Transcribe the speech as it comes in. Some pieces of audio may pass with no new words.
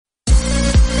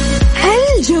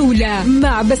الجولة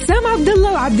مع بسام عبد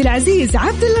الله وعبد العزيز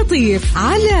عبد اللطيف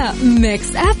على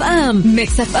ميكس اف ام.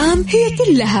 ميكس اف ام هي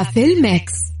كلها في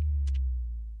الميكس.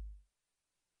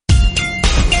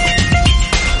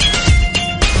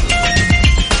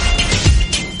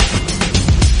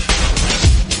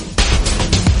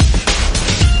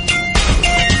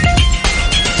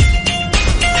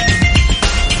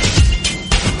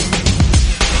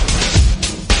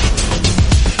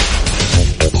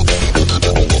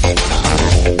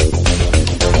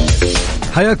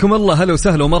 حياكم الله، هلا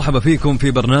وسهلا ومرحبا فيكم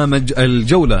في برنامج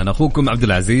الجولة. أنا أخوكم عبد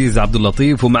العزيز عبد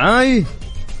اللطيف ومعاي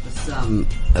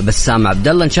بسام عبد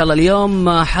الله. إن شاء الله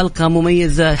اليوم حلقة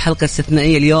مميزة، حلقة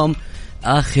استثنائية. اليوم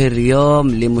آخر يوم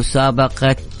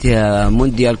لمسابقة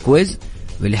مونديال كويز،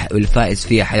 والفائز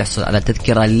فيها حيحصل على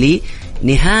تذكرة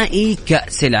لنهائي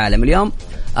كأس العالم. اليوم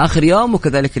آخر يوم،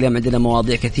 وكذلك اليوم عندنا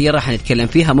مواضيع كثيرة حنتكلم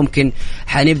فيها. ممكن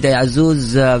حنبدأ يا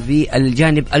عزوز في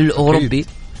الجانب الأوروبي.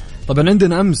 طبعا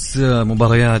عندنا أمس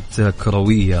مباريات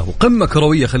كروية وقمة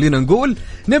كروية، خلينا نقول.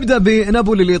 نبدأ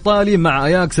بنابولي الإيطالي مع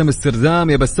أياكس أمستردام.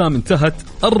 يا بسام انتهت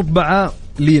 4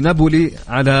 لنابولي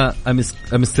على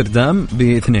أمستردام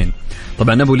ب2.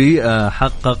 طبعا نابولي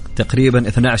حقق تقريبا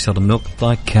 12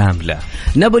 نقطة كاملة.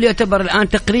 نابولي يعتبر الآن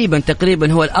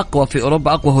تقريبا هو الأقوى في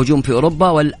أوروبا، أقوى هجوم في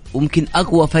أوروبا، وممكن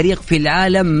أقوى فريق في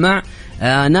العالم مع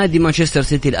نادي مانشستر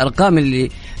سيتي. الأرقام اللي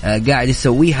قاعد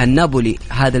يسويها النابولي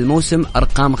هذا الموسم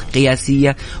أرقام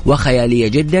قياسية وخيالية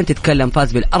جدا. تتكلم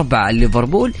فاز بال4 على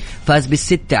ليفربول، فاز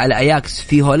بال6 على أياكس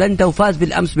في هولندا، وفاز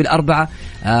بالأمس بال4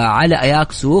 على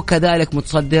أياكس، وكذلك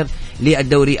متصدر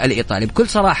للدوري الإيطالي. بكل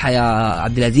صراحة يا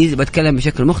عبد العزيز بتكلم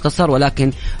بشكل مختصر،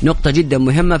 ولكن نقطة جدا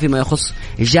مهمة فيما يخص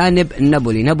جانب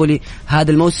نابولي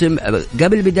هذا الموسم.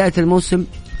 قبل بداية الموسم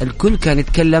الكل كان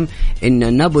يتكلم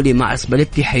إن نابولي مع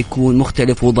سباليتي حيكون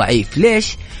مختلف وضعيف.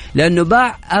 ليش؟ لأنه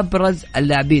باع أبرز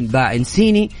اللاعبين، باع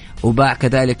إنسيني وباع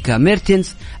كذلك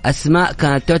ميرتنز، أسماء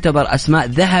كانت تعتبر أسماء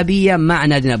ذهبية مع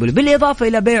نادي نابولي، بالإضافة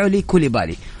إلى بيعه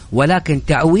لكوليبالي. ولكن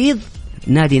تعويض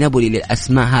نادي نابولي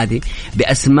للأسماء هذه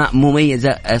بأسماء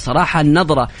مميزة. صراحة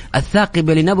النظرة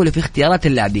الثاقبة لنابولي في اختيارات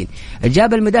اللاعبين،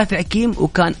 جاب المدافع كيم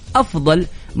وكان أفضل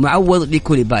معوض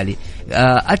لكوليبالي.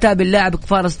 أتى باللاعب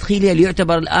كفارستخيليا اللي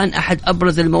يعتبر الآن أحد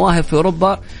أبرز المواهب في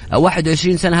أوروبا،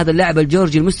 21 سنة. هذا اللاعب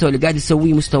الجورجي، المستوى اللي قاعد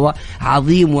يسويه مستوى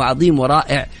عظيم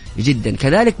ورائع جدا.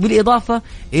 كذلك بالإضافة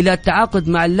إلى التعاقد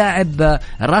مع اللاعب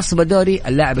راسبادوري،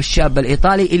 اللاعب الشاب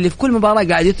الإيطالي اللي في كل مباراة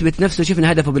قاعد يثبت نفسه.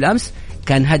 شفنا هدفه بالأمس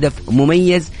كان هدف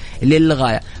مميز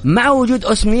للغاية، مع وجود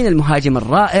أوسمين المهاجم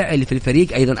الرائع اللي في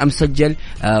الفريق. أيضا أمس سجل،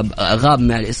 غاب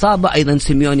مع الإصابة. أيضا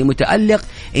سيميوني متألق،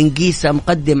 إنجيسا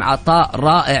مقدم عطاء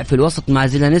رائع في الوسط مع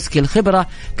زيلانسكي الخبرة.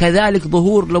 كذلك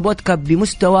ظهور لوبوتكا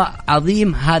بمستوى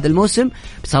عظيم هذا الموسم.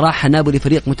 بصراحة نابولي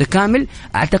فريق متكامل،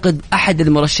 أعتقد أحد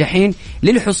المرشحين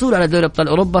للحصول على دوري أبطال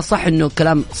أوروبا. صح إنه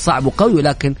كلام صعب وقوي،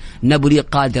 ولكن نابولي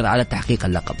قادر على تحقيق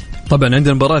اللقب. طبعا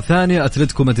عندنا مباراة ثانية،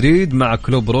 أتلتيكو مدريد مع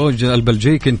كلوب روج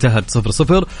البلجيكي، انتهت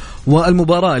 0-0.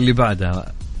 والمباراة اللي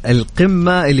بعدها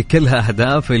القمة اللي كلها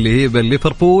أهداف، اللي هي بين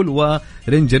ليفربول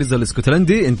ورينجرز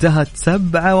الاسكتلندي، انتهت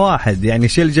 7-1. يعني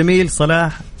شيء الجميل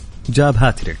صلاح جاب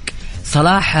هاتريك.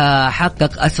 صلاح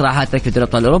حقق أسرع هاتريك في دوري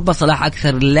أبطال أوروبا. صلاح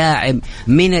أكثر لاعب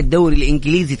من الدوري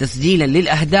الإنجليزي تسجيلا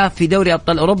للأهداف في دوري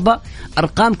أبطال أوروبا.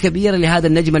 أرقام كبيرة لهذا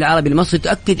النجم العربي المصري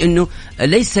تؤكد أنه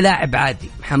ليس لاعب عادي.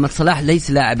 محمد صلاح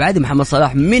ليس لاعب عادي، محمد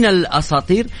صلاح من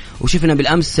الأساطير. وشفنا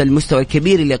بالأمس المستوى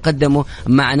الكبير اللي قدمه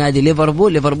مع نادي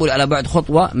ليفربول على بعد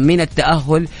خطوة من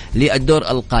التأهل للدور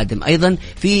القادم. أيضا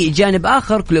في جانب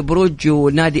آخر كلوب بروج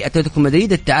ونادي أتلتيكو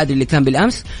مدريد، التعادل اللي كان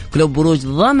بالأمس، كلوب بروج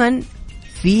ضمن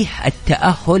فيه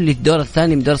التأهل للدور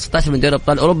الثاني من دور 16 من دوري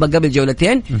أبطال أوروبا قبل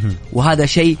جولتين. وهذا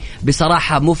شيء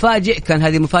بصراحة مفاجئ، كان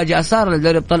هذه مفاجأة صار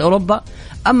لدوري أبطال أوروبا.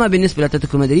 أما بالنسبة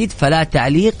لأتلتيكو مدريد فلا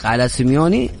تعليق على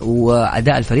سيميوني،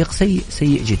 وأداء الفريق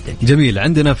سيء جدا. جميل.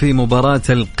 عندنا في مباراة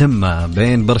القمة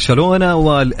بين برشلونة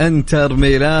والإنتر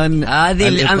ميلان. هذه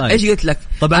إيش قلت لك؟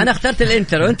 طبعا أنا اخترت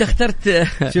الإنتر وأنت اخترت.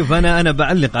 شوف أنا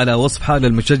بعلق على وصف حال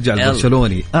المشجع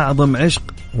البرشلوني: أعظم عشق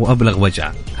وأبلغ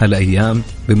وجع. هالأيام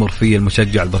بمر فيه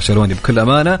المشجع البرشلوني بكل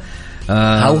أمانة.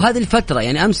 أو هذه الفترة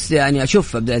يعني أمس، يعني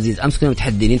أشوف عبد العزيز أمس كنا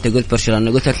متحدين. أنت قلت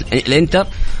برشلونة، قلت الإنتر،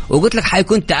 وقلت لك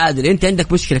حيكون تعادل. أنت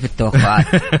عندك مشكلة في التوقعات.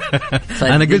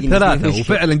 أنا قلت 3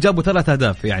 وفعلا جابوا 3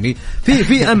 أهداف. يعني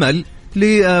في أمل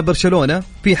لبرشلونة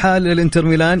في حال الإنتر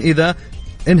ميلان إذا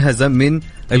انهزم من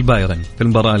البايرن في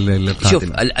المباراة القادمة. شوف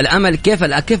الأمل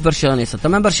كيف برشلونة يصل.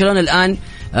 طبعا برشلونة الآن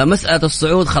مسألة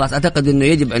الصعود خلاص أعتقد أنه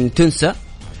يجب أن تنسى،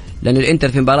 لأن الإنتر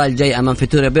في المباراة الجاية أمام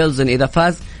فيتوريا بيلزن إذا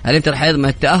فاز الإنتر حيضمن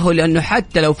التأهل. لأنه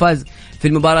حتى لو فاز في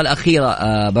المباراة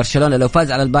الأخيرة برشلونة، لو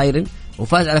فاز على البايرن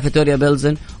وفاز على فيتوريا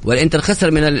بيلزن، والإنتر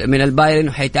خسر من البايرن،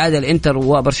 وحيتعادل الإنتر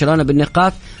وبرشلونة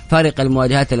بالنقاط، فارق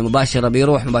المواجهات المباشرة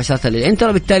بيروح مباشرة للإنتر،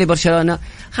 وبالتالي برشلونة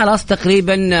خلاص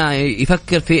تقريبا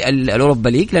يفكر في الأوروبا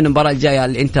ليج، لأن المباراة الجاية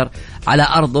الإنتر على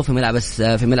أرضه في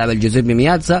ملعب الجوزيبي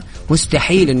مياتزا،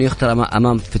 مستحيل إنه يخسر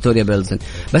أمام فيتوريا بيلزن.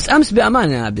 بس أمس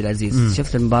بأمانة يا عبد العزيز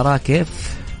شفت المباراة كيف؟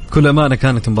 بكل أمانة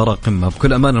كانت مباراة قمة،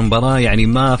 بكل أمانة المباراة يعني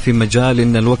ما في مجال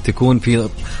إن الوقت يكون في،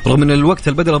 رغم إن الوقت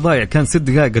البدل ضايع كان 6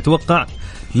 دقائق أتوقع،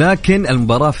 لكن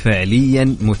المباراة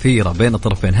فعليا مثيرة بين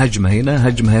الطرفين، هجمة هنا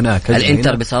هجمة هناك. الإنتر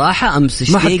هنا. بصراحة أمس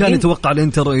ما حد كان يتوقع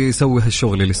الإنتر يسوي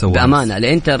هالشغل اللي سواه بأمانة.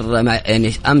 الإنتر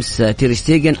يعني أمس تير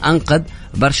شتيجن أنقذ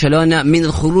برشلونة من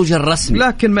الخروج الرسمي،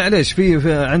 لكن معليش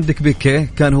في عندك بيكي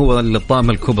كان هو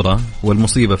الطامة الكبرى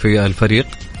والمصيبة في الفريق.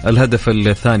 الهدف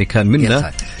الثاني كان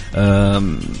منه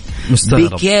مستغرب.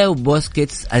 بيكي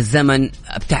وبوسكيتس الزمن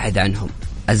ابتعد عنهم،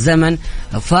 الزمن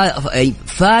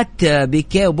فات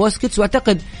بيكي وبوسكيتس،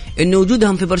 واعتقد انه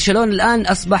وجودهم في برشلونة الآن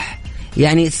أصبح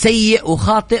يعني سيء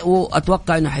وخاطئ،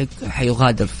 وأتوقع أنه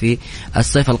حيغادر في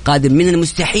الصيف القادم. من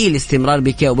المستحيل استمرار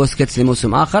بيكي وبوسكيتس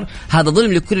لموسم آخر، هذا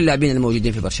ظلم لكل اللاعبين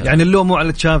الموجودين في برشلونة. يعني اللوم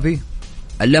على تشافي،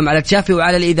 اللوم على تشافي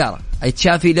وعلى الإدارة.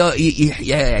 تشافي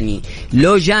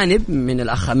لو جانب من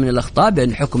الأخطاء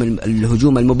بأن حكم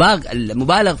الهجوم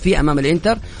المبالغ فيه أمام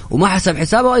الإنتر، وما حسب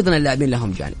حسابه، وأيضا اللاعبين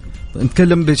لهم جانب.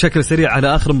 نتكلم بشكل سريع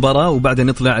على آخر مباراة وبعدين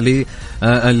نطلع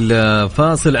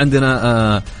للفاصل.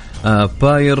 عندنا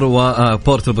باير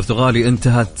وبورتو البرتغالي،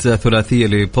 انتهت ثلاثية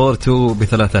لبورتو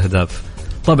ب3 أهداف.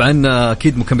 طبعا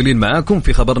أكيد مكملين معاكم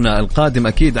في خبرنا القادم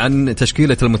أكيد عن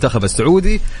تشكيلة المنتخب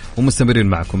السعودي، ومستمرين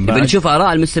معكم. بنشوف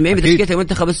آراء المستمعين بتشكيلة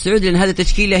المنتخب السعودي، لأن هذه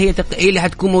التشكيلة هي اللي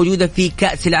حتكون موجودة في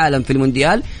كأس العالم في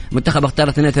المونديال. المنتخب اختار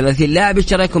 32 لاعب.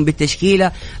 ايش رايكم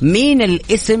بالتشكيلة؟ مين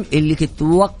الاسم اللي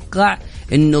تتوقع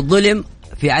إنه ظلم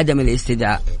في عدم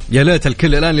الاستدعاء؟ يا ليت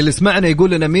الكل الآن اللي سمعنا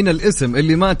يقول لنا مين الاسم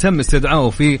اللي ما تم استدعائه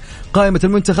في قائمة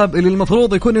المنتخب اللي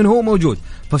المفروض يكون إنه هو موجود.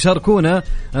 فشاركونا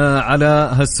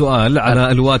على هالسؤال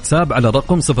على الواتساب على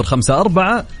رقم 054-88-11-700.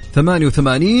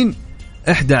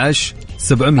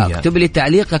 اكتب لي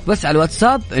تعليقك بس على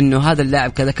الواتساب إنه هذا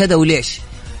اللاعب كذا كذا وليش،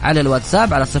 على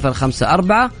الواتساب على 054-88-11-700.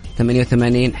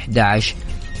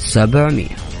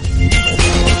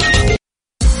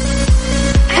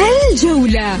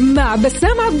 الجولة مع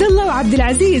بسام عبد الله وعبد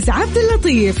العزيز عبد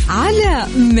اللطيف على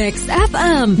ميكس اف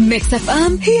ام. ميكس اف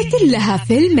ام هي كلها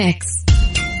في الميكس.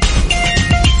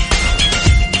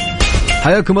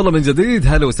 حياكم الله من جديد،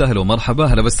 هلا وسهلا ومرحبا.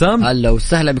 هلا بسام، هلا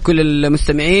وسهلا بكل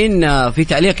المستمعين. في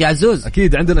تعليق يا عزوز؟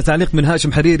 أكيد عندنا تعليق من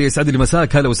هاشم حريري، يسعد لي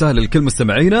مساك. هلا وسهلا لكل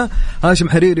مستمعينا. هاشم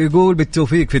حريري يقول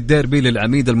بالتوفيق في الديربي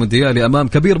للعميد المونديالي أمام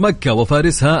كبير مكة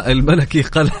وفارسها الملكي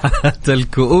قلعة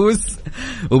الكؤوس،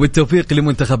 وبالتوفيق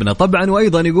لمنتخبنا طبعا.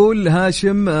 وأيضا يقول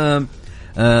هاشم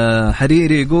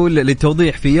حريري يقول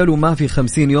للتوضيح في يلو ما في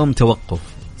 50 يوم توقف.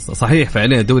 صحيح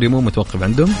فعليا الدوري مو متوقف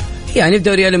عندهم، يعني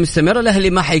الدوري المستمر. الأهلي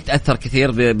ما حيتأثر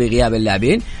كثير بغياب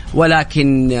اللاعبين،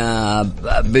 ولكن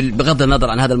بغض النظر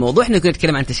عن هذا الموضوع احنا كنا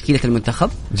نتكلم عن تشكيلة المنتخب.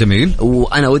 جميل.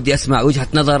 وأنا ودي أسمع وجهة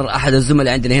نظر أحد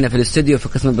الزملاء عندنا هنا في الاستوديو في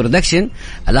قسم البرودكشن،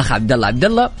 الأخ عبد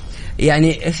الله.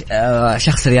 يعني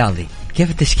شخص رياضي،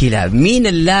 كيف التشكيلة؟ مين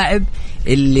اللاعب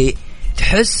اللي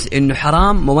تحس إنه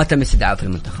حرام وما تم استدعائه في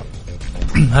المنتخب؟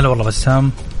 هلا والله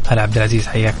بسام، هلا عبد العزيز،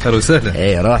 حياك. هلا وسهلا.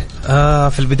 ايه روح.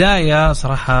 في البداية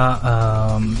صراحة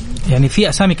يعني في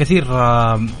أسامي كثير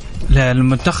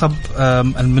للمنتخب.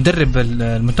 المدرب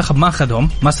المنتخب ما أخذهم،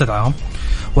 ما استدعاهم،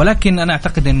 ولكن أنا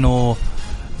أعتقد إنه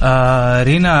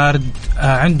رينارد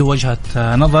عنده وجهة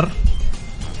نظر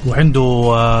وعنده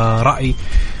رأي،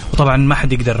 وطبعا ما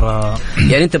حد يقدر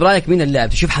يعني انت برايك مين اللاعب؟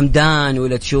 تشوف حمدان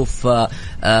ولا تشوف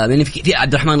من في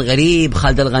عبد الرحمن غريب،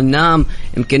 خالد الغنام،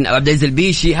 يمكن عبد العزيز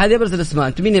البيشي؟ هذه ابرز الاسماء.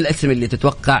 انت مين الاسم اللي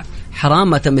تتوقع حرام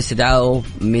ما تم استدعائه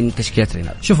من تشكيله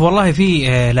رينارد؟ شوف والله في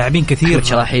لاعبين كثير،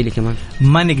 شراحي لي كمان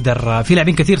ما نقدر، في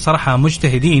لاعبين كثير صراحه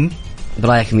مجتهدين.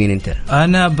 برايك مين انت؟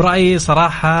 انا برايي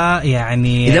صراحه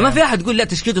يعني اذا ما في احد تقول لا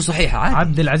تشكيلته صحيحه عادي.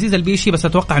 عبد العزيز البيشي، بس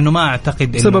اتوقع انه ما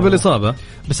اعتقد بسبب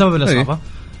الاصابه.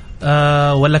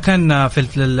 ولا كان في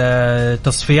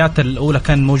التصفيات الأولى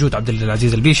كان موجود عبد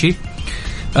العزيز البيشي.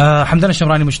 حمدان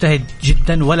الشمراني مجتهد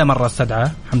جدا، ولا مرة استدعى.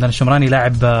 حمدان الشمراني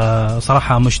لاعب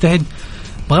صراحة مجتهد،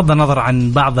 بغض النظر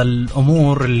عن بعض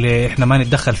الأمور اللي إحنا ما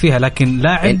نتدخل فيها، لكن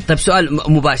لاعب. طيب سؤال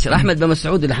مباشر، أحمد بن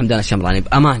مسعود ولا حمدان الشمراني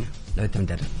بأمانة لو أنت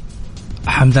مدرب؟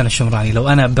 حمدان الشمراني، لو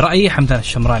أنا برأيي حمدان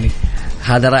الشمراني.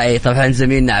 هذا رأيي طبعا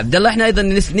زميلنا عبد الله. احنا ايضا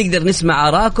نقدر نسمع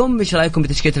آراءكم. ايش رأيكم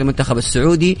بتشكيلة المنتخب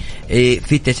السعودي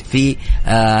في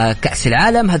كأس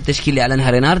العالم؟ هذا التشكيل اللي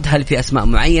اعلنها رينارد، هل في اسماء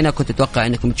معينة كنت تتوقع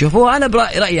انكم تشوفوها؟ انا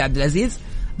برأيي عبد العزيز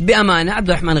بأمانة عبد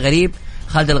الرحمن غريب،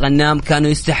 خالد الغنام كانوا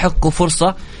يستحقوا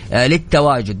فرصة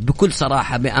للتواجد بكل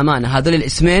صراحة بأمانة. هذول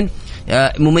الاسمين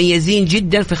مميزين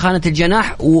جدا في خانة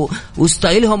الجناح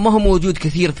وستايلهم ما هو موجود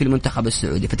كثير في المنتخب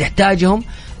السعودي، فتحتاجهم،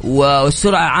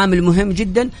 والسرعة عامل مهم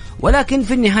جدا. ولكن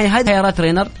في النهاية هذه خيارات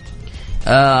رينر.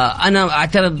 أنا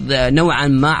أعترض نوعا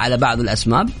ما على بعض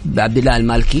الأسماء. عبد الله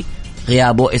المالكي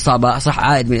غيابه إصابة، صح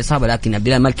عائد من إصابة، لكن عبد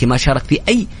الله المالكي ما شارك في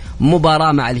أي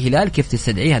مباراة مع الهلال، كيف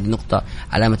تستدعي؟ هذه نقطة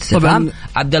علامة استفهام.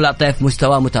 عبد الله طيف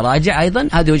مستواه متراجع أيضا،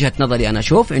 هذه وجهة نظري. أنا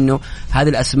أشوف إنه هذه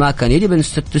الأسماء كان يجب أن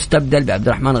تستبدل بعبد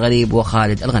الرحمن غريب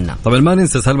وخالد الغنام. طبعا ما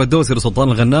ننسى سلمى الدوسري وسلطان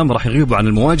الغنام راح يغيبوا عن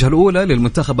المواجهة الأولى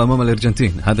للمنتخب أمام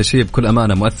الأرجنتين، هذا شيء بكل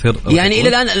أمانة مؤثر. يعني إلى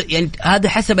الآن يعني هذا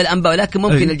حسب الأنباء، ولكن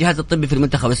ممكن الجهاز الطبي في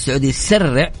المنتخب السعودي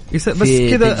يسرع بس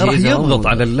كذا راح يضغط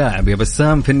على اللاعب يا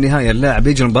بسام. في النهاية اللاعب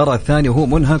يجي المباراة الثانية وهو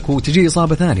منهك وتجي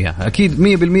إصابة ثانية، أكيد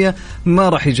 100% ما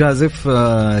راح يجازف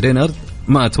رينارد،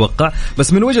 ما أتوقع.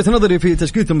 بس من وجهة نظري في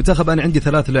تشكيلة المنتخب أنا عندي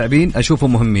 3 لاعبين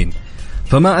أشوفهم مهمين،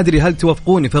 فما أدري هل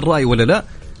توافقوني في الرأي ولا لا.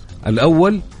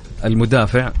 الأول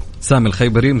المدافع سامي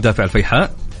الخيبري، مدافع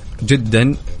الفيحاء،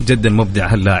 جدا جدا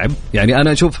مبدع هاللاعب. يعني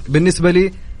أنا أشوف بالنسبة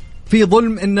لي في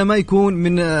ظلم إنه ما يكون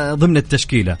من ضمن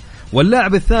التشكيلة.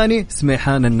 واللاعب الثاني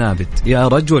سميحان النابت، يا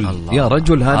رجل الله. يا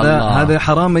رجل هذا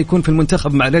حرام ما يكون في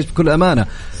المنتخب، معليش بكل أمانة.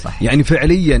 صح. يعني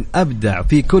فعليا أبدع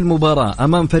في كل مباراة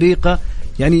أمام فريقه.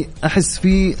 يعني أحس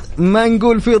في، ما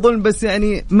نقول في ظلم، بس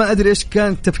يعني ما أدري إيش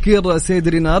كان تفكير سيد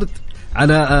رينارد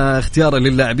على اختياره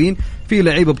للاعبين. في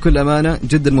لعيبة بكل أمانة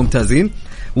جدا ممتازين.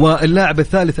 واللاعب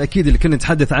الثالث أكيد اللي كنا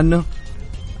نتحدث عنه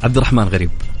عبد الرحمن غريب.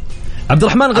 عبد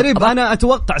الرحمن غريب أنا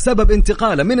أتوقع سبب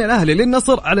انتقاله من الأهلي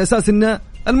للنصر على أساس إنه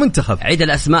المنتخب. عيد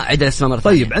الأسماء مرة.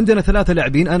 طيب عندنا 3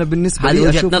 لاعبين أنا بالنسبة لي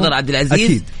وجهة نظر عبد العزيز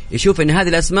أكيد. يشوف إن هذه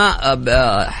الأسماء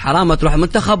حرام تروح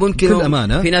المنتخب،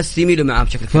 ويمكن في ناس يميلوا معاه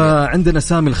بشكل كبير. فعندنا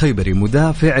سامي الخيبري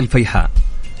مدافع الفيحاء،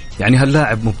 يعني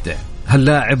هاللاعب مبدع،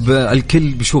 هاللاعب الكل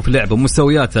بيشوف لعبه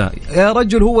ومستوياته، يا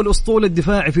رجل هو الأسطول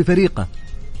الدفاعي في فريقه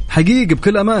حقيقي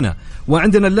بكل أمانة.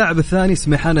 وعندنا اللاعب الثاني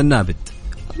سميحان النابت،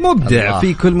 مبدع الله.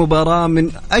 في كل مباراة من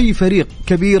أي فريق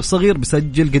كبير صغير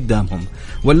بسجل قدامهم.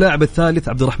 واللاعب الثالث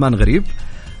عبد الرحمن غريب،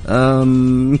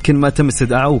 يمكن ما تم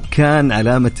استدعائه وكان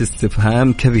علامة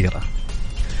استفهام كبيرة.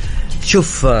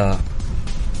 شوف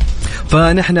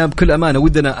فنحن بكل أمانة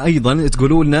ودنا أيضا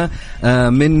تقولوا لنا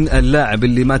من اللاعب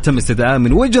اللي ما تم استدعائه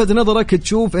من وجهة نظرك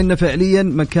تشوف إنه فعليا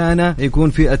مكانه يكون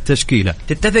في التشكيلة.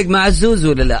 تتفق مع الزوز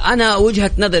ولا لا؟ أنا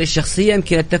وجهة نظري الشخصية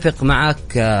يمكن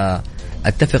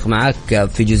أتفق معك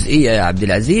في جزئية يا عبد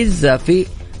العزيز في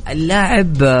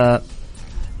اللاعب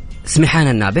سميحان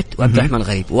النابت وعبد الرحمن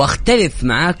غريب، واختلف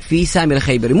معك في سامي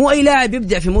الخيبري. مو أي لاعب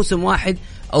يبدع في موسم واحد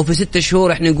أو في 6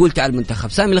 شهور إحنا نقول تعال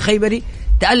المنتخب. سامي الخيبري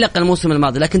تألق الموسم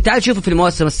الماضي، لكن تعال شوفه في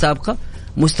المواسم السابقة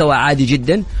مستوى عادي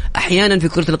جدا. أحيانا في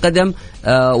كرة القدم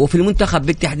وفي المنتخب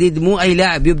بالتحديد مو أي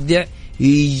لاعب يبدع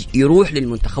يروح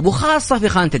للمنتخب، وخاصة في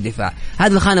خانة الدفاع،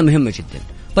 هذه الخانة مهمة جدا.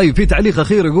 طيب في تعليق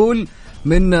أخير يقول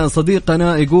من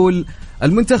صديقنا، يقول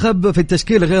المنتخب في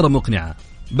التشكيلة غير مقنعة،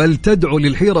 بل تدعو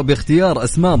للحيرة باختيار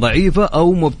أسماء ضعيفة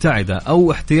أو مبتعدة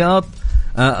أو احتياط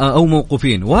أو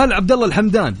موقوفين. وهل عبد الله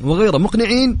الحمدان وغيره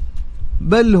مقنعين؟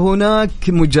 بل هناك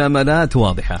مجاملات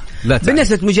واضحة. لا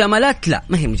بالنسبة مجاملات لا،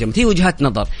 ما هي مجاملات، هي وجهات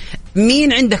نظر.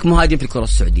 مين عندك مهاجم في الكرة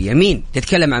السعودية؟ مين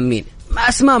تتكلم عن مين؟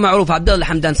 أسماء معروفة، عبد الله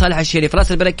الحمدان، صالح الشريف،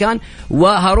 راس البركان،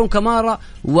 وهارون كمارة،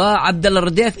 وعبد الله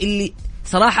الرديف، اللي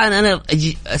صراحة أنا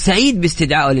سعيد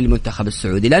باستدعائه للمنتخب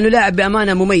السعودي لأنه لاعب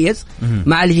بأمانة مميز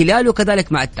مع الهلال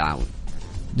وكذلك مع التعاون.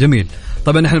 جميل.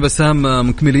 طبعا احنا بسام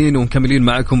مكملين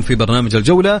معكم في برنامج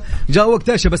الجولة. جاء وقت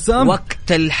ايش يا بسام؟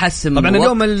 وقت الحسم. طبعا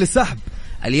اليوم السحب،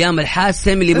 اليوم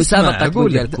الحاسم لمسابقة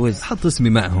مونdial كويز. حط اسمي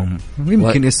معهم،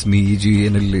 يمكن اسمي يجي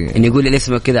إن يقول لي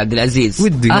اسمك كذا عبد العزيز،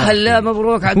 أهلا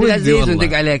مبروك عبد العزيز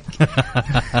وندق عليك.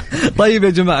 طيب يا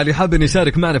جماعة اللي حابين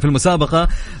يشارك معنا في المسابقة،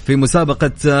 في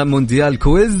مسابقة مونديال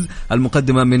كويز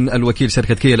المقدمة من الوكيل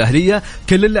شركة كيا الأهلية،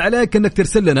 كل اللي عليك أنك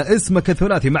ترسل لنا اسمك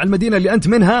الثلاثي مع المدينة اللي أنت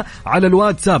منها على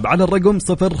الواتساب على الرقم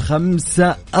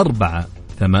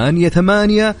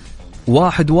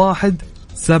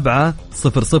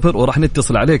 0548811700 وراح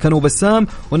نتصل عليك أنا وبسام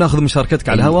وناخذ مشاركتك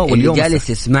على الهواء. واليوم اللي جالس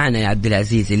يسمعنا يا عبد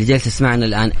العزيز، اللي جالس يسمعنا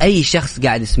الآن، أي شخص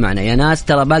قاعد يسمعنا يا ناس،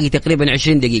 ترى باقي تقريبا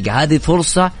 20 دقيقة، هذه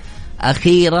فرصة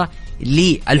أخيرة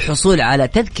للحصول على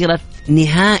تذكرة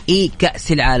نهائي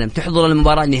كأس العالم، تحضر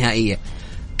المباراة النهائية.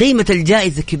 قيمة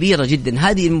الجائزة كبيرة جدا،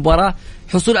 هذه المباراة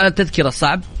حصول على التذكرة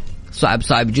صعب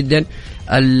جدا.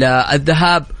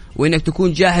 الذهاب وإنك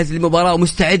تكون جاهز للمباراة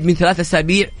ومستعد من 3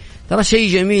 أسابيع، ترى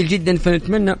شيء جميل جدا.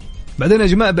 فنتمنى بعدين يا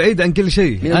جماعة بعيد عن كل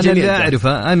شيء، أنا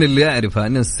اللي أعرفه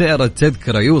أن سعر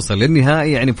التذكرة يوصل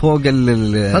للنهائي يعني فوق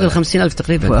 50,000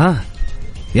 تقريبا.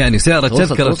 يعني سعر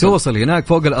التذكرة توصل هناك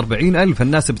فوق 40,000.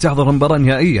 الناس بتحضر المباراة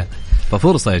النهائية،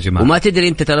 ففرصة يا جماعة. وما تدري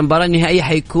أنت ترى المباراة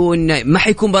النهائية ما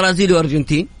حيكون برازيل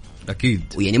وأرجنتين أكيد،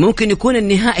 يعني ممكن يكون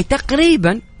النهائي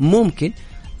تقريبا ممكن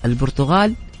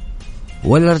البرتغال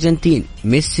والأرجنتين،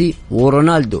 ميسي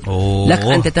ورونالدو. لك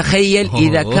أن تتخيل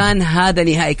إذا كان هذا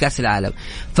نهائي كأس العالم.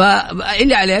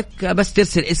 فإلي عليك بس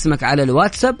ترسل اسمك على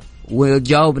الواتساب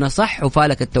وتجاوبنا صح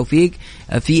وفالك التوفيق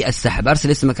في السحب.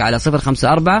 أرسل اسمك على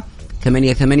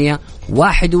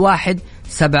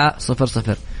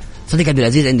 054-88-11-700. صديق عبد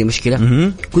العزيز عندي مشكلة،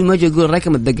 كل ما أجي أقول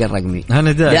رقم أتذكر رقمي،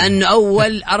 لأنه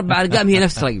أول 4 أرقام هي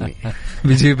نفس رقمي.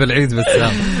 بيجيب العيد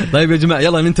بالسلام. طيب يا جماعة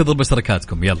يلا ننتظر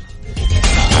بشركاتكم. يلا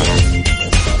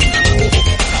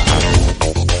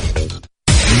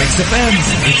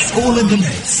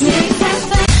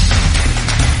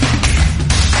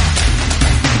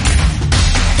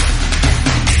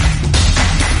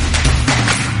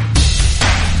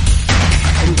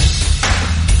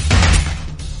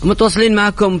متواصلين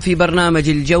معكم في برنامج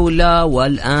الجولة،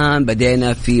 والآن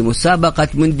بدينا في مسابقة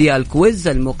مونديال كويز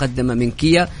المقدمة من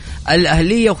كيا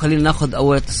الأهلية. وخلينا ناخذ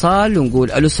أول اتصال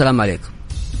ونقول ألو السلام عليكم.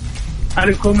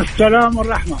 عليكم السلام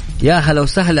والرحمة. يا هلا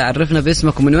وسهلا، عرفنا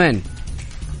باسمك ومن وين؟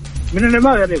 من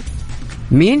المغرب.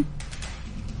 مين؟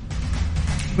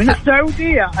 من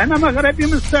السعودية. أنا مغربي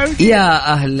من السعودية.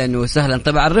 يا أهلا وسهلا.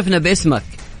 طيب عرفنا باسمك.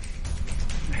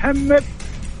 محمد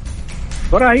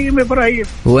إبراهيم.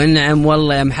 ونعم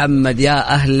والله يا محمد،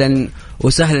 يا أهلا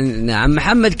وسهلا. نعم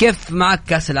محمد، كيف معك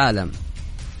كأس العالم؟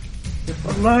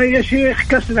 والله يا شيخ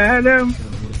كأس العالم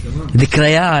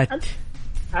ذكريات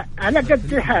على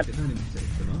قد الحال.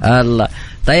 الله.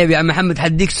 طيب يا عم محمد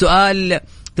حديك سؤال،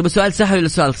 تبغى سؤال سهل ولا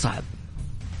سؤال صعب؟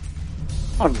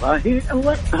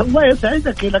 الله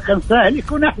يسعدك، إذا كان سهل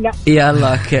يكون أحلى.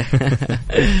 يلا أوكي.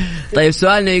 طيب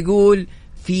سؤالنا يقول: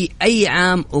 في أي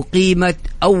عام أقيمت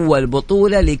أول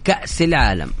بطولة لكأس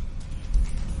العالم؟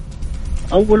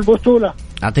 أول بطولة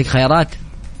أعطيك خيارات.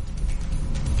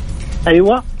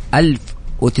 أيوة.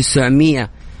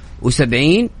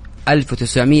 1970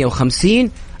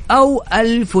 1950 أو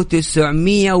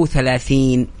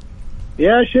 1930.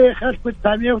 يا شيخ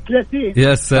 1930.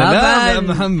 يا سلام يا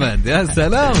محمد، يا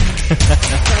سلام.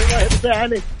 الله يرضى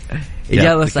عليك.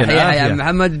 إجابة صحيحة يا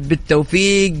محمد،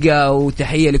 بالتوفيق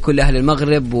وتحية لكل أهل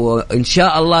المغرب، وإن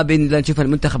شاء الله بإذن الله نشوف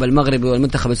المنتخب المغربي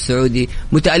والمنتخب السعودي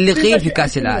متألقين في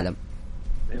كأس العالم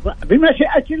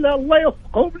بمشيئة الله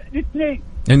يوفقهم الاثنين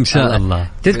إن شاء الله.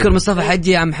 تذكر مصطفى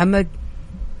حجي يا عم محمد؟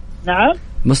 نعم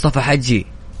مصطفى حجي.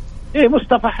 إيه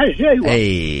مصطفى حجي. أيوة.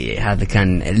 أي هذا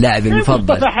كان اللاعب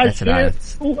المفضل مصطفى حجي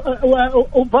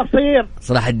وبصير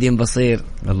صلاح الدين بصير.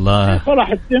 الله.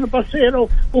 صلاح الدين بصير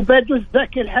وبدو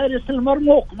الزكي الحارس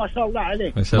المرموق، ما شاء الله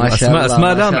عليه. ما شاء الله.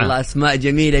 أسماء لامعة. أسماء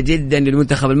جميلة جدا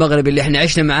للمنتخب المغربي اللي احنا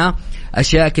عشنا معاه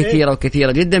أشياء كثيرة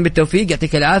وكثيرة جدا. بالتوفيق،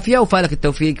 يعطيك العافية وفالك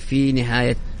التوفيق في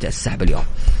نهاية السحب اليوم.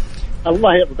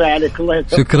 الله يرضى عليك. الله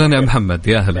يسلمك. شكرا يا محمد،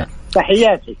 يا هلا.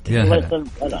 تحياتي. الله يسلمك.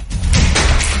 هلا.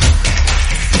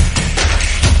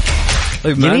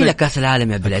 طيب جميلة كأس العالم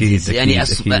يا عبد العزيز، يعني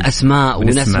أسماء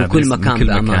وناس من كل مكان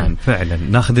بأمان. فعلا.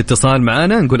 ناخذ اتصال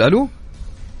معانا، نقول ألو.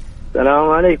 السلام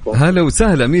عليكم. هلا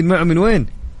وسهلا. مين معه من وين؟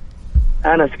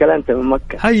 أنس كلمت من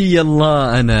مكة. حي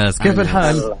الله أنس، كيف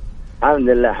الحال؟ الحمد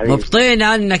لله حبيبي. مبطين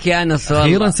عنك يا أنس والله.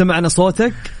 أخيرا سمعنا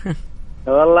صوتك.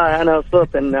 والله أنا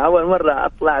مبسوط إن أول مرة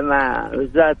أطلع مع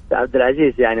بالذات عبد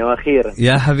العزيز يعني، وأخيرا.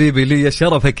 يا حبيبي لي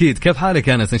الشرف أكيد. كيف حالك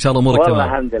يا أنس؟ إن شاء الله أمورك تمام. والله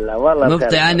الحمد لله. والله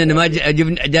مبطي عننا ما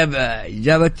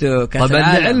جابت كأس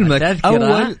العالم. طبعا لعلمك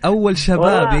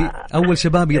أول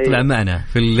شبابي يطلع معنا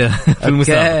في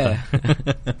المسابقة.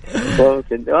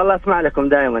 والله أسمع لكم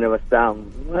دائما يا بسام،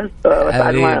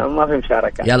 ما في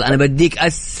مشاركة. يلا أنا بديك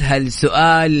أسهل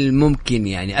سؤال ممكن،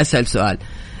 يعني أسهل سؤال.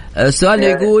 السؤال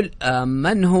يقول: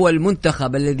 من هو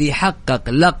المنتخب الذي حقق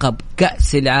لقب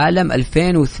كأس العالم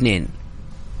 2002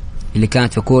 اللي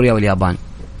كانت في كوريا واليابان؟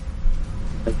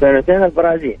 2002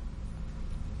 البرازيل.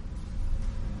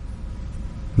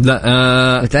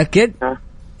 لا متأكد؟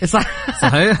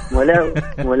 صحيح.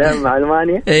 ملام مع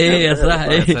ألمانيا. ايه صح.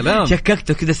 إيه.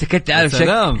 شككته كده، سكت عارف.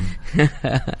 سلام.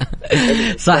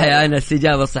 صح يا أنس،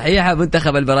 إجابة صحيحة.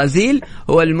 منتخب البرازيل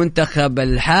هو المنتخب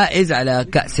الحائز على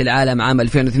كأس العالم عام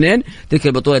 2002. تلك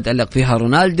البطولة تألق فيها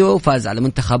رونالدو، فاز على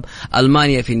منتخب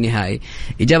ألمانيا في النهائي.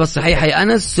 إجابة صحيحة يا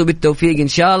أنس، وبالتوفيق إن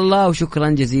شاء الله، وشكرا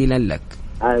جزيلا لك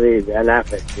حبيبي.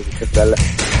 العافية. شكرا لك.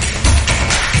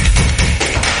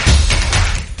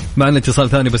 معنا اتصال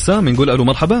ثاني بسام، نقول ألو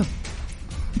مرحبا.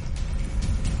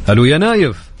 ألو يا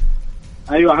نايف.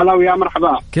 أيوة هلا ويا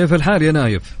مرحبا. كيف الحال يا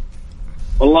نايف؟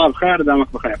 والله بخير، دامك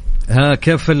بخير. ها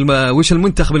كيف وش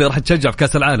المنتخب اللي راح تشجع في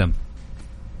كأس العالم؟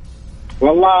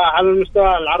 والله على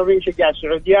المستوى العربي نشجع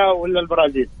السعودية ولا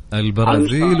البرازيل؟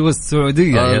 البرازيل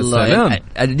والسعودية. يا سلام.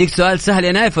 أديك سؤال سهل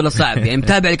يا نايف ولا صعب؟ يعني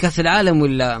متابع لكأس العالم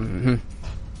ولا؟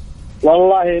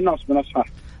 والله نص بنص.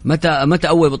 متى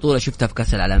أول بطولة شفتها في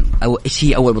كأس العالم؟ أو إيش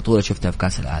هي أول بطولة شفتها في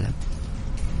كأس العالم؟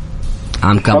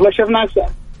 عام كم؟ والله شفنا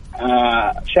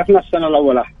السنة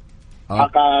الأولى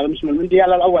حق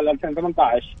المونديال الأول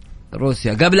 2018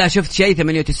 روسيا. قبلها شفت شيء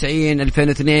 98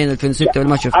 2002 2006 ولا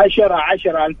ما شفت؟ 10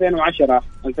 2010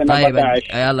 2014. طيب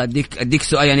يلا اديك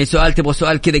سؤال، يعني سؤال تبغى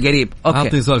سؤال كذا قريب. اوكي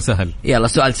اعطي سؤال سهل. يلا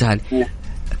سؤال سهل.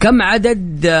 كم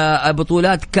عدد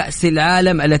بطولات كأس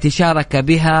العالم التي شارك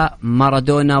بها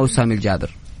مارادونا وسامي الجابر؟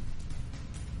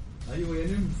 ايوه يا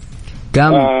نمس.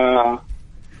 كم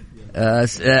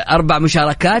 4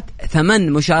 مشاركات 8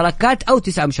 مشاركات أو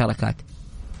 9 مشاركات؟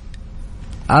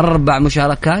 4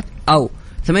 مشاركات أو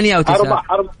 8 أو 9؟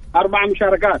 4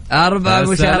 مشاركات. 4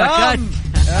 مشاركات.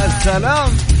 يا سلام.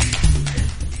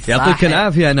 يعطيك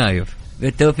العافية يا نايف.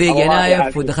 بالتوفيق يا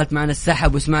نايف، ودخلت معنا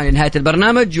السحب واسمعنا لنهاية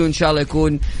البرنامج، وإن شاء الله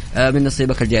يكون من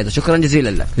نصيبك الجائزة. شكرا جزيلا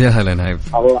لك. يا هلا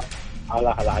نايف.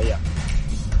 الله حياك.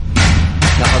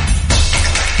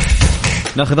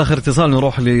 ناخذ آخر اتصال،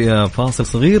 نروح لفاصل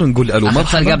صغير، نقول ألو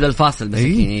مرحبا. قبل الفاصل بس.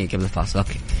 إيه قبل الفاصل.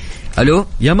 أوكي. ألو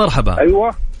يا مرحبا.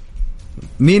 أيوة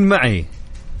مين معي؟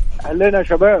 أهلين يا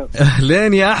شباب.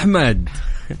 أهلين يا أحمد.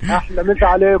 أحلى مسا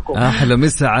عليكم. أحلى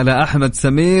مسا على أحمد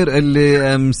سمير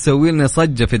اللي مسوي لنا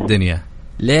صجة في الدنيا.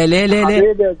 ليه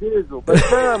حبيبي يا زيزو،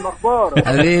 بسام أخبارك؟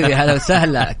 حبيبي هلا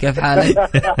وسهلا، كيف حالك؟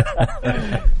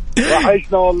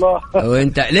 وحشنا والله.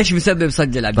 وانت ليش مسبب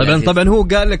صجة عبد العزيز؟ طبعا هو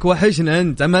قال لك وحشنا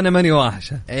انت، اما انا ماني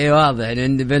واحشه. اي واضح ان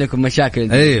عندي بينكم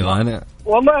مشاكل. ايوه انا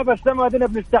والله بس ما هذنا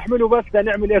بنستحمله، بس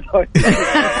نعمل ايه طيب.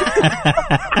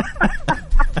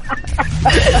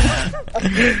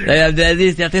 يا عبد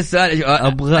العزيز تعطي السؤال.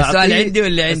 ابغى السؤال عندي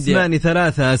ولا عندي؟ اسمعني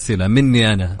 3 أسئلة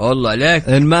مني انا. والله ليك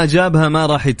ان ما جابها ما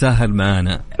راح يتأهل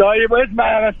معانا. طيب اسمع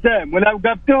يا بسام، ولو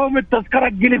جبتهم التذكرة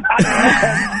تجيلي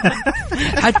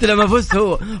حتى لما فزت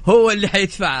هو اللي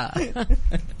حيدفعها.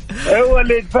 هو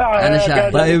اللي يدفعها. انا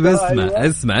شايف. طيب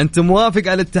اسمع انت موافق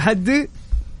على التحدي؟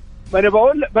 ما انا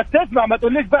بقول بس اسمع، ما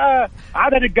تقوليش بقى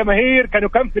عدد الجماهير كانوا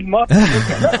كم في الماتش.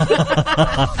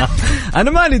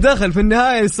 انا مالي دخل، في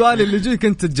النهايه السؤال اللي يجيك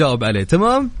انت تجاوب عليه.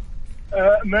 تمام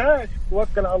ماشي،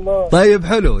 توكل على الله. طيب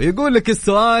حلو. يقول لك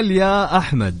السؤال يا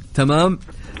احمد. تمام.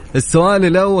 السؤال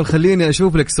الاول، خليني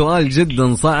اشوف لك سؤال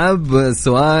جدا صعب،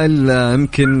 سؤال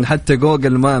يمكن حتى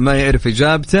جوجل ما يعرف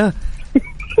اجابته.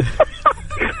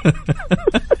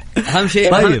 اهم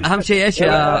شيء. طيب. اهم شيء ايش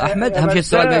يا احمد؟ اهم شيء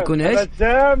السؤال ما يكون ايش؟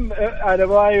 انا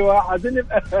باي واحد.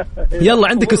 يلا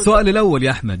عندك السؤال الاول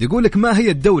يا احمد. يقول لك ما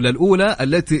هي الدولة الاولى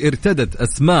التي ارتدت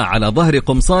اسماء على ظهر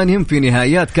قمصانهم في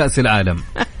نهائيات كأس العالم؟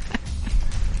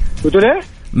 بتقول ايه؟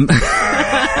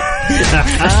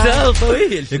 السؤال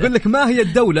طويل. يقول لك ما هي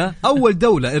الدولة، أول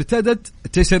دولة ارتدت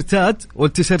تيشرتات،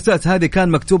 والتيشرتات هذه كان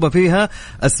مكتوبة فيها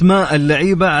أسماء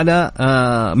اللعيبة على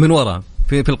من وراء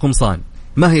في القمصان.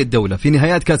 ما هي الدولة في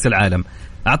نهايات كأس العالم؟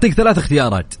 أعطيك 3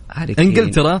 اختيارات.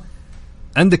 إنجلترا،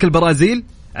 عندك البرازيل،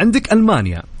 عندك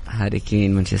ألمانيا. هاري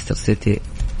كين، مانشستر سيتي.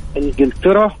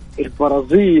 إنجلترا،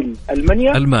 البرازيل،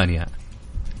 ألمانيا.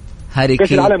 هاري كين.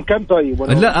 كأس العالم كم طيب؟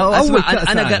 لا أول كأس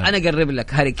أنا أقرب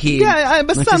لك. هاري كين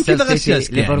بس سام كذا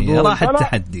غششك يعني. راح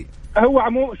التحدي. هو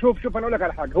شوف أنا أقول لك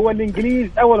على حاجة. هو الإنجليز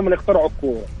أول ما اخترعوا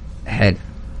الكورة. حلو.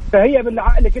 فهي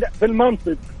بالعقل كده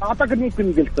بالمنطق اعتقد ممكن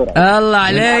انجلترا. الله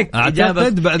عليك.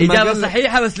 اجابه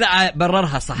صحيحه، بس لا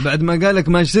بررها صح. بعد ما قال لك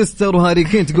مانشستر وهاري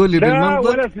كين تقول لي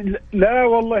بالمنطق؟ لا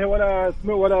والله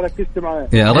ولا ركزت معاه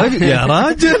يا راجل. يا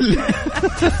راجل.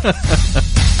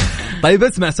 طيب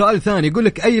اسمع سؤال ثاني. يقول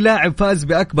لك اي لاعب فاز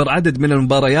باكبر عدد من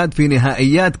المباريات في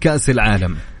نهائيات كأس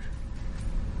العالم؟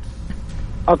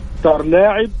 اكثر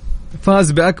لاعب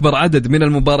فاز بأكبر عدد من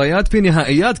المباريات في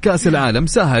نهائيات كأس العالم.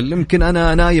 سهل، يمكن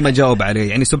أنا نايم أجاوب عليه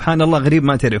يعني. سبحان الله غريب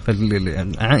ما تعرف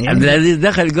يعني. عبد العزيز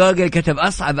دخل جوجل كتب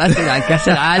أصعب أسئلة عن كأس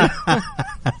العالم.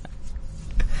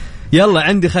 يلا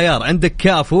عندي خيار، عندك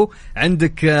كافو،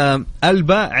 عندك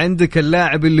ألبا، عندك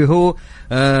اللاعب اللي هو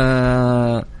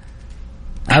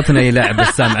عطنا أي لاعب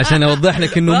بسام عشان أوضح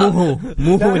لك إنه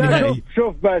مو هو نهائي.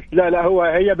 شوف بس لا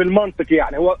هي بالمنطق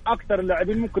يعني. هو أكثر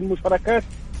اللاعبين ممكن مشاركات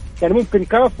يعني ممكن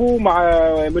كافو مع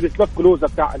ميروسلاف كلوزا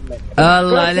بتاع المانيا.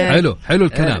 الله عليك. حلو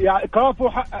الكلام. يعني كافو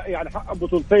حقق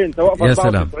بطولتين سواء في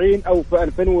 94 او في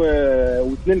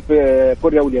 2002 في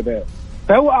كوريا واليابان.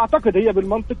 فهو اعتقد هي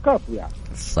بالمنطق كافو يعني.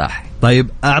 صح. طيب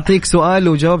اعطيك سؤال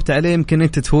لو جاوبت عليه يمكن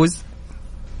انت تفوز.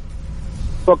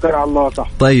 فكر على الله.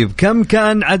 صح. طيب كم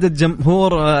كان عدد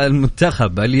جمهور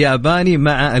المنتخب الياباني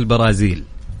مع البرازيل؟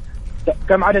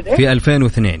 كم عدد ايه؟ في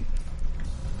 2002.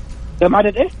 كم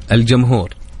عدد ايه؟ الجمهور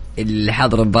اللي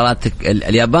حضر مباراة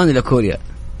اليابان إلى كوريا.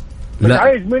 لا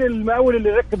عايز من المقاول اللي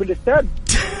ركب الاستاد.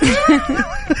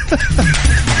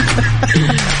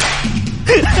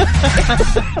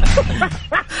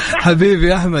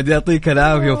 حبيبي أحمد يعطيك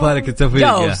العافية وفارك التوفيق.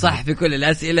 جاوب صح في كل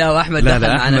الأسئلة. وأحمد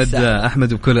لا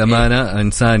أحمد بكل أمانة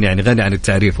إنسان يعني غني عن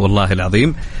التعريف والله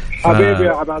العظيم. حبيبي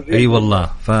يا عبد العزيز. أي والله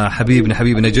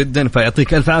فحبيبنا جدا.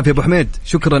 فيعطيك ألف عافية أبو حميد.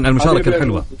 شكرا على المشاركة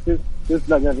الحلوة.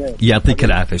 يعطيك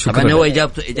العافية. شكرا. طبعا هو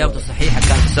إجابته صحيحة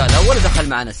كان في السؤال الأول ودخل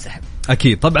معنا السحب.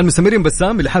 أكيد طبعا. مستمرين.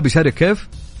 بسام اللي حاب يشارك كيف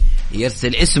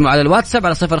يرسل اسمه على الواتساب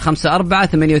على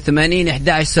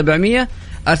 0548811700.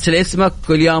 أرسل اسمك.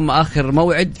 كل يوم آخر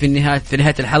موعد في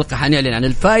نهاية الحلقة حنعلن عن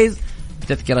الفائز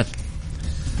بتذكرة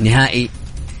نهائي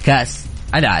كأس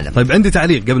العالم. طيب عندي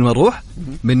تعليق قبل ما نروح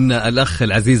من الأخ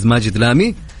العزيز ماجد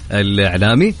لامي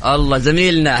الإعلامي. الله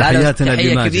زميلنا. تحياتنا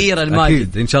تحية كبيرة لماجد.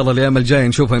 أكيد إن شاء الله الأيام الجاية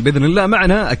نشوفها بإذن الله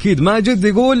معنا. أكيد ماجد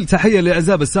يقول تحية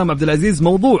لأعزاب بسام عبد العزيز.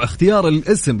 موضوع اختيار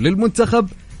الاسم للمنتخب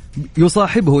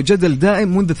يصاحبه جدل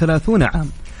دائم منذ 30 عام.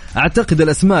 أعتقد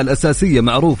الأسماء الأساسية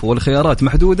معروفة والخيارات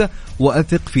محدودة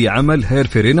وأثق في عمل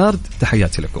هيرفي رينارد.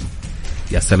 تحياتي لكم.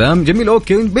 يا سلام جميل.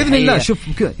 أوكي بإذن الله. شوف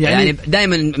يعني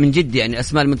دائما من جد يعني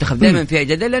أسماء المنتخب دائما فيها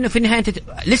جدل لأنه في النهاية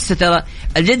لسه ترى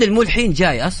الجدل مو الحين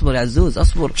جاي. أصبر يا عزوز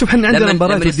أصبر. شوف حنا عندنا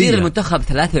مباراة لما يصير المنتخب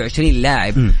 23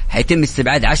 لاعب حيتم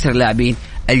استبعاد 10 لاعبين.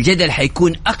 الجدل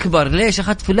حيكون أكبر. ليش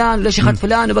أخذت فلان ليش أخذت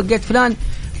فلان وبقيت فلان.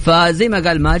 فزي ما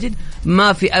قال ماجد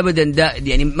ما في أبدا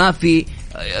يعني ما في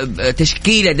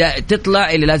تشكيلة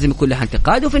تطلع إلا لازم يكون لها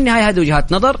انتقاد. وفي النهاية هذه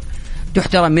وجهات نظر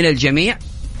تحترم من الجميع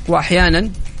وأحيانا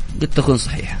قد تكون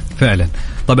صحيحة فعلا.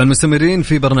 طبعا مستمرين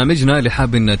في برنامجنا. اللي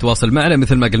حاب ان تواصل معنا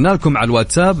مثل ما قلنا لكم على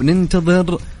الواتساب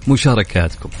ننتظر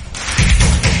مشاركاتكم.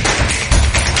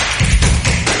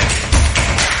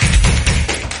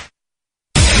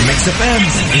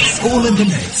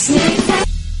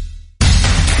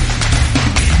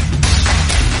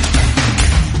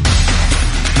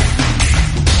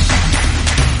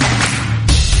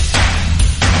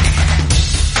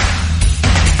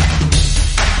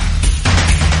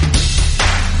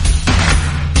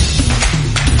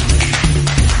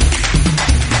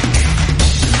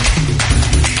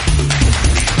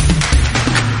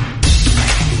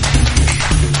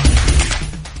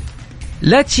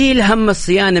 لا تشيل هم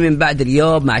الصيانة من بعد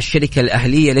اليوم مع الشركة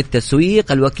الأهلية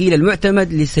للتسويق الوكيل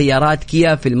المعتمد لسيارات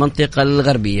كيا في المنطقة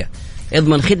الغربية.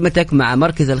 اضمن خدمتك مع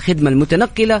مركز الخدمة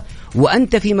المتنقلة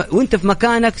وأنت في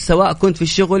مكانك سواء كنت في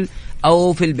الشغل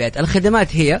أو في البيت.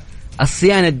 الخدمات هي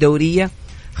الصيانة الدورية،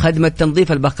 خدمة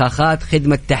تنظيف البخاخات،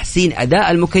 خدمة تحسين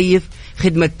أداء المكيف،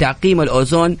 خدمة تعقيم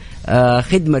الأوزون،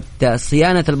 خدمة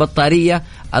صيانة البطارية.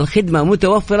 الخدمة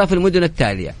متوفرة في المدن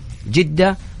التالية: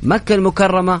 جدة، مكة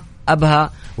المكرمة،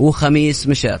 أبها، وخميس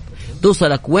مشاط.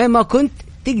 توصلك وين ما كنت.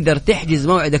 تقدر تحجز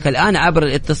موعدك الآن عبر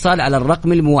الاتصال على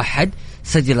الرقم الموحد.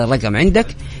 سجل الرقم عندك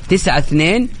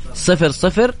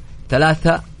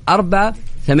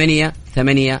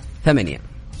 9200348888.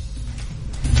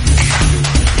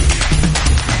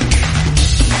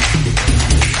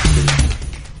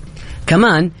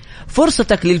 كمان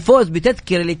فرصتك للفوز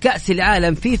بتذكرة لكأس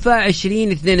العالم فيفا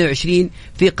 2022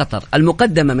 في قطر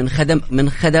المقدمة من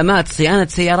خدمات صيانة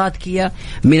سيارات كيا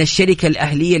من الشركة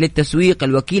الأهلية للتسويق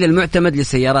الوكيل المعتمد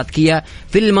لسيارات كيا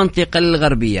في المنطقة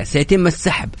الغربية. سيتم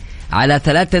السحب على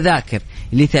 3 تذاكر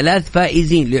ل3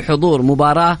 فائزين لحضور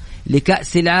مباراة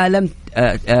لكأس العالم.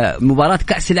 مباراة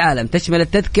كأس العالم تشمل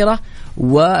التذكرة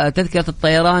وتذكرة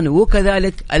الطيران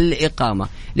وكذلك الإقامة.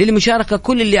 للمشاركة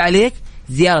كل اللي عليك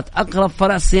زيارة أقرب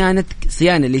فرع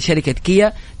صيانة لشركة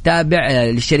كيا تابع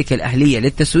للشركة الأهلية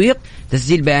للتسويق،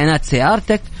 تسجيل بيانات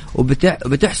سيارتك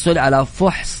وبتحصل على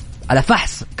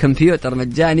فحص كمبيوتر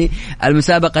مجاني.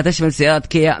 المسابقة تشمل سيارات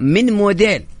كيا من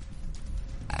موديل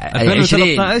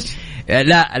 2013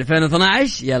 لا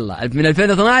 2012 يلا من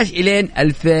 2012 إلين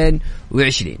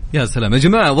 2020. يا سلام يا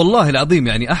جماعة والله العظيم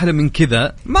يعني أحلى من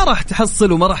كذا ما راح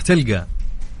تحصل وما راح تلقى.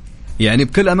 يعني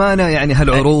بكل أمانة يعني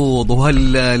هالعروض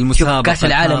وهالمسابقة كأس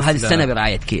العالم هذه السنة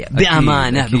برعاية كيا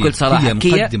بأمانة أكيد. بكل صراحة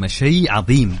كيا مقدمة شيء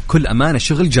عظيم كل أمانة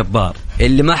شغل جبار.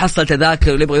 اللي ما حصل تذاكر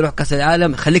واللي يبغى يروح كأس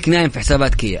العالم خليك نايم في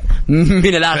حسابات كيا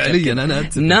من الآخر فعليا أنا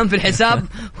نام في الحساب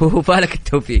وفالك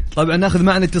التوفيق. طبعا ناخذ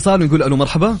معنا اتصال ونقول ألو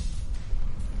مرحبا.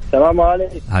 السلام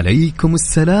عليكم. عليكم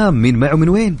السلام. مين معه من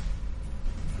وين؟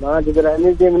 ماجد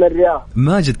العنيزي من الرياض.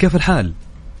 ماجد كيف الحال؟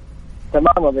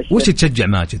 تمام بشير. وش تشجع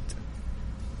ماجد؟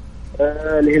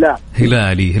 الهلال.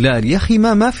 هلالي يا أخي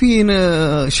ما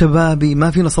في شبابي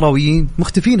ما في نصراويين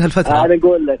مختفين هالفترة. أنا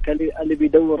أقول لك اللي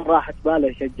بيدور راحة باله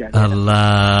يشجع.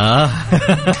 الله.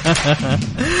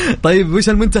 طيب وش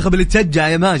المنتخب اللي تشجع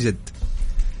يا ماجد؟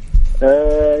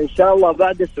 إن شاء الله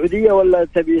بعد السعودية ولا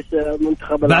تبي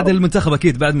منتخب بعد المنتخب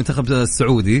أكيد، بعد المنتخب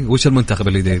السعودي. وش المنتخب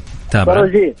اللي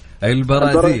تتابعه؟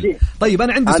 البرازيل. طيب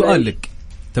أنا عندي سؤال لك،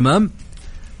 تمام؟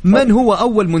 من هو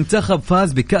أول منتخب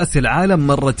فاز بكأس العالم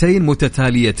مرتين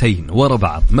متتاليتين ورا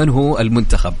بعض؟ من هو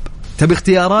المنتخب؟ تبي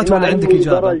اختيارات ولا عندك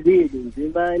إجابة؟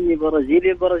 بما إني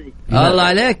برازيلي. الله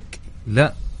عليك.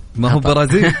 لا ما هو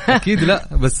برازيل أكيد لا،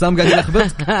 بسام قاعد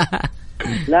يلخبطك.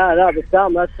 لا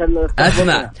بسام أسهل.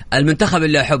 أسمع المنتخب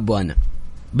اللي أحبه أنا.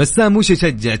 بسام وش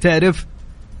يشجع تعرف؟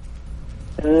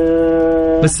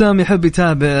 بسام يحب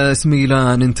يتابع اسم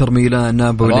ميلان، انتر ميلان،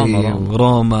 نابولي،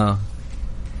 روما.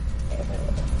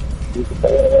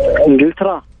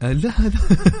 انجلترا. لا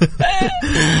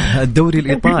الدوري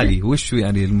الإيطالي. وش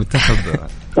يعني المنتخب؟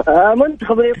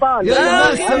 منتخب الإيطالي.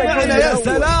 يا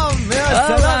سلام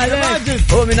يا ماجد.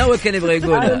 هو من أول كان يبغى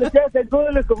يقولها. أنا نسيت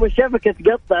أقول لكم الشبكة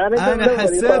تقطع. أنا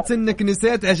حسيت إنك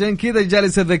نسيت عشان كذا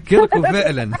جالس أذكرك.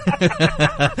 وفعلا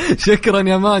شكرا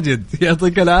يا ماجد،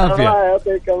 يعطيك العافية. الله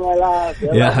يعطيكم العافية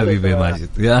يا حبيبي يا ماجد،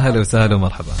 يا أهلا وسهلا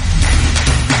ومرحبا.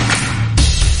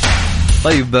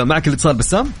 طيب معك الاتصال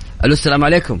بسام. ألو السلام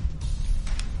عليكم.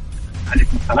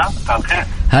 عليكم السلام. مساء الخير.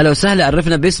 هلا وسهلا،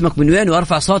 عرفنا باسمك من وين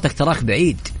وارفع صوتك تراك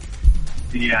بعيد.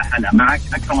 يا هلا، معك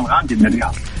أكرم الغامدي من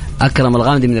الرياض. أكرم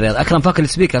الغامدي من الرياض. أكرم فاكر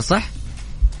السبيكر صح؟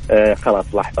 خلاص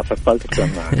لحظة فصلت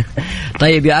معك.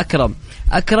 طيب يا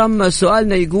أكرم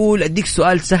سؤالنا يقول أديك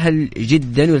سؤال سهل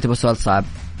جدا ولا تبغى سؤال صعب؟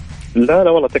 لا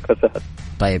والله تكفى سهل.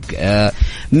 طيب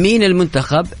مين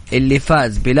المنتخب اللي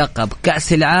فاز بلقب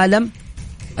كأس العالم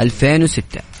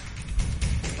 2006؟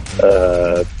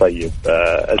 طيب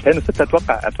 2006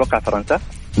 أتوقع فرنسا.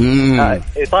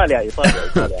 إيطاليا.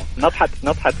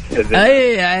 نضحت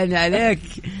أي يعني عليك.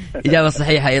 إجابة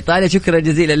صحيحة إيطاليا. شكرا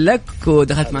جزيلا لك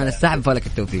ودخلت معنا السحب، فلك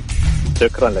التوفيق.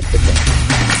 شكرا لك.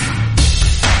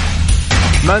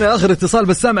 معنا آخر اتصال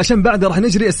بسام عشان بعد راح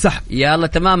نجري السحب. يلا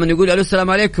تماما. نقول ألو السلام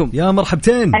عليكم. يا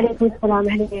مرحبتين. عليكم السلام.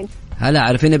 أهلين. هلا،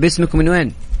 عارفين باسمك من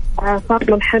وين؟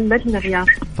 فاطمة محمد من الرياض.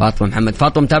 فاطمة محمد.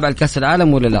 فاطمة متابعة الكأس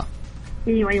العالم ولا لا؟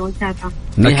 ايوه متابعة.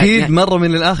 اكيد مرة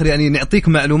من الاخر يعني نعطيك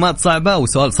معلومات صعبة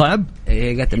وسؤال صعب.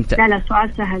 ايه قلت لا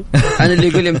سؤال سهل. انا اللي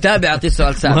يقول لي متابع اعطيه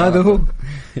سؤال سهل. هذا هو.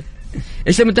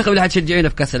 ايش المنتخب اللي حتشجعينه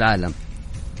في كأس العالم؟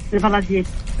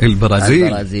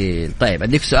 البرازيل. طيب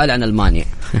اديك سؤال عن المانيا.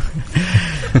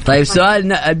 طيب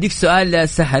اديك سؤال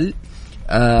سهل.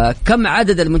 كم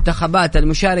عدد المنتخبات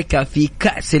المشاركة في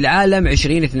كأس العالم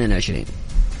 2022؟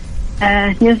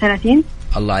 32.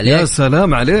 الله عليك. يا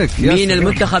سلام عليك. مين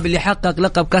المنتخب اللي حقق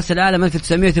لقب كأس العالم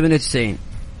 1998؟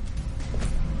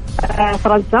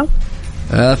 فرنسا.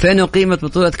 فين أقيمت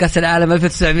بطولة كأس العالم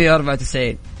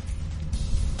 1994؟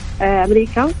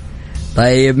 أمريكا.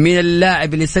 طيب مين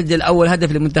اللاعب اللي سجل أول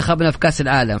هدف لمنتخبنا في كأس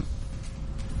العالم؟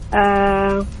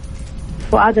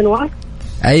 فؤاد نواس.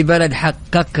 أي بلد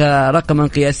حقق رقما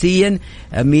قياسيا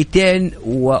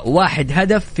 201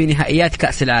 هدف في نهائيات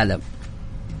كأس العالم؟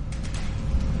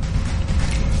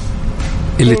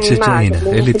 اللي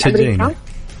تشجعينه.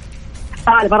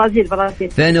 البرازيل.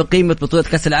 فين أقيمت بطولة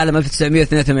كأس العالم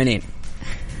 1982؟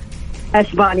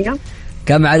 إسبانيا.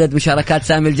 كم عدد مشاركات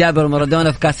سامي الجابر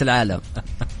ومارادونا في كأس العالم؟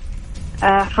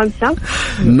 5.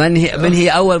 من هي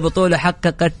أول بطولة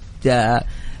حققت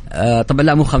طبعا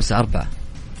لا مو 5 4.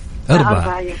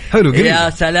 حلو قريب. يا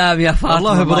سلام يا فاطمة.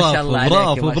 والله ما شاء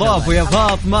الله برافو يا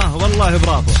فاطمة، والله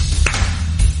برافو.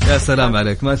 يا سلام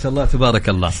عليك، ما شاء الله تبارك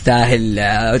الله. استاهل.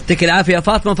 يعطيك العافية يا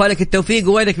فاطمة، فالك التوفيق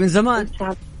ووينك من زمان.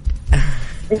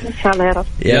 إن شاء الله يا رب.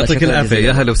 يعطيك العافية.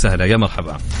 يا هلا وسهلا، يا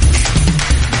مرحبا.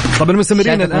 طب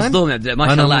المستمرين الآن مصدوم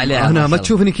ما شاء الله عليها. أنا ما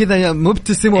تشوفني كذا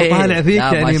مبتسم وطالع فيك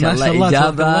يعني ما شاء الله.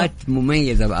 إجابات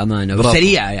مميزة بأمانة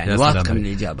وسريعة يعني واثقة من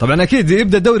الإجابة. طبعا أكيد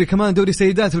يبدأ دوري كمان دوري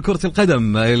سيدات لكرة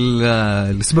القدم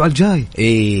الأسبوع الجاي.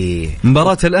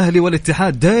 مباراة الأهلي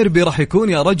والاتحاد ديربي راح يكون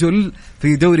يا رجل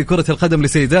في دوري كرة القدم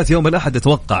لسيدات يوم الأحد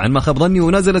أتوقع عن ما خاب ظني،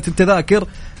 ونزلت التذاكر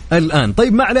الآن.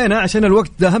 طيب ما علينا عشان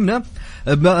الوقت داهمنا،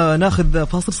 ناخذ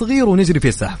فاصل صغير ونجري في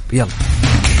السحب. يلا.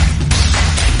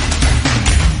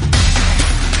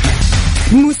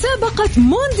 مسابقة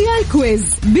مونديال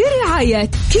كويز برعاية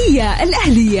كيا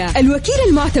الأهلية، الوكيل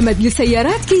المعتمد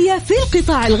لسيارات كيا في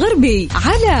القطاع الغربي،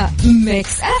 على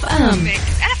ميكس اف ام.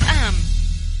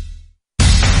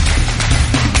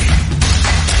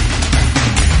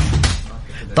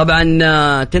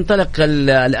 طبعا تنطلق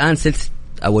الآن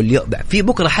أو اليوم في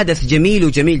بكرة حدث جميل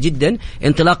وجميل جدا،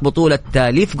 انطلاق بطولة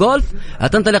ليف جولف.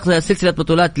 تنطلق سلسلة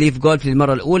بطولات ليف جولف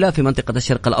للمرة الأولى في منطقة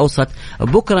الشرق الأوسط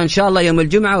بكرة إن شاء الله يوم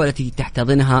الجمعة، والتي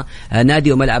تحتضنها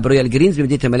نادي وملعب رويال جرينز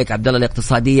بمدينة الملك عبدالله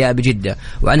الاقتصادية بجدة.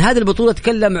 وعن هذه البطولة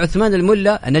تكلم عثمان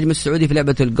الملا النجم السعودي في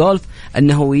لعبة الجولف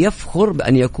أنه يفخر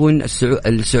بأن يكون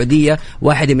السعودية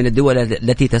واحدة من الدول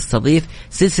التي تستضيف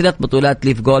سلسلة بطولات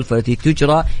ليف جولف والتي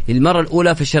تجرى للمرة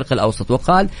الأولى في الشرق الأوسط.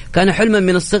 وقال كان حلما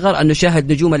من الصغر أن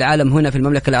نشاهد نجوم العالم هنا في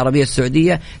المملكة العربية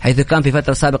السعودية، حيث كان في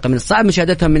فترة سابقة من الصعب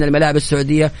مشاهدتهم من الملاعب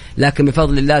السعودية، لكن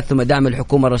بفضل الله ثم دعم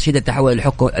الحكومة الرشيدة تحول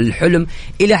الحلم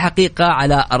إلى حقيقة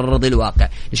على أرض الواقع.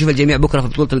 نشوف الجميع بكرة في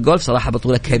بطولة الجولف، صراحة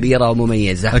بطولة كبيرة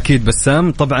ومميزة. أكيد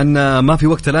بسام، طبعا ما في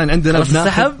وقت الآن عندنا،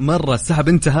 السحب مرة السحب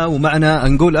انتهى، ومعنا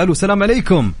نقول ألو السلام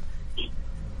عليكم.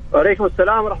 وعليكم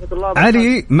السلام ورحمة الله وبركاته.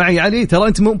 علي معي. علي ترى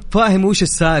أنت مو فاهم وش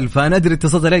السالفة، فأنا أدري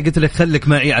اتصلت عليك قلت لك خليك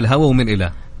معي على الهواء ومن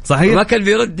إله، صحيح؟ ما كان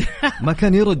بيرد ما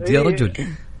كان يرد يا رجل.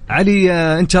 علي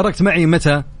أنت شاركت معي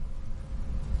متى؟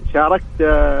 شاركت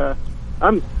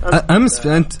أمس.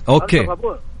 أنت أوكي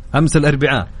أمس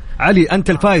الأربعاء. علي أنت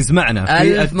الفائز معنا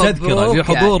في التذكرة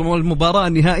لحضور المباراة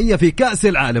النهائية في كأس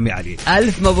العالم. يا علي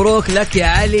ألف مبروك لك يا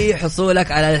علي،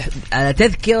 حصولك على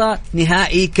تذكرة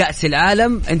نهائي كأس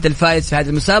العالم. أنت الفائز في هذه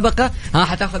المسابقة.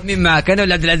 حتاخذ مين معك، أنا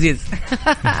ولا عبد العزيز؟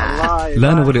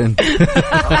 لا نقول أنت.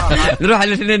 نروح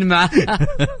الاثنين معه.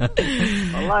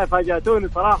 والله فاجأتوني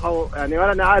صراحة يعني،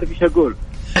 ولا أنا عارف إيش أقول.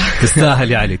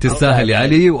 تستاهل يا علي، تستاهل يا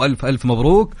علي، وألف ألف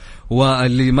مبروك.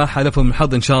 واللي ما حلفهم من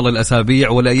حظ إن شاء الله الأسابيع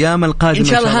والأيام القادمة إن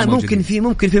شاء الله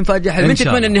ممكن في مفاجأة حلوة. من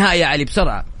تتمنى النهائي يا علي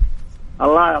بسرعة؟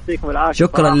 الله يعطيكم العافية.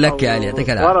 شكرا لك يا علي، يعطيك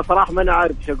العافية. وأنا صراحة ما أنا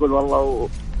عارف إيش أقول والله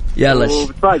يلا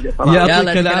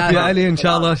يعطيك العافية علي إن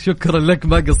شاء الله. شكرا لك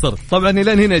ما قصرت. طبعا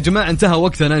إلى هنا يا جماعة انتهى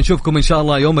وقتنا، نشوفكم إن شاء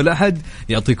الله يوم الأحد.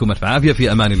 يعطيكم الف عافية،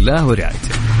 في أمان الله ورعايته.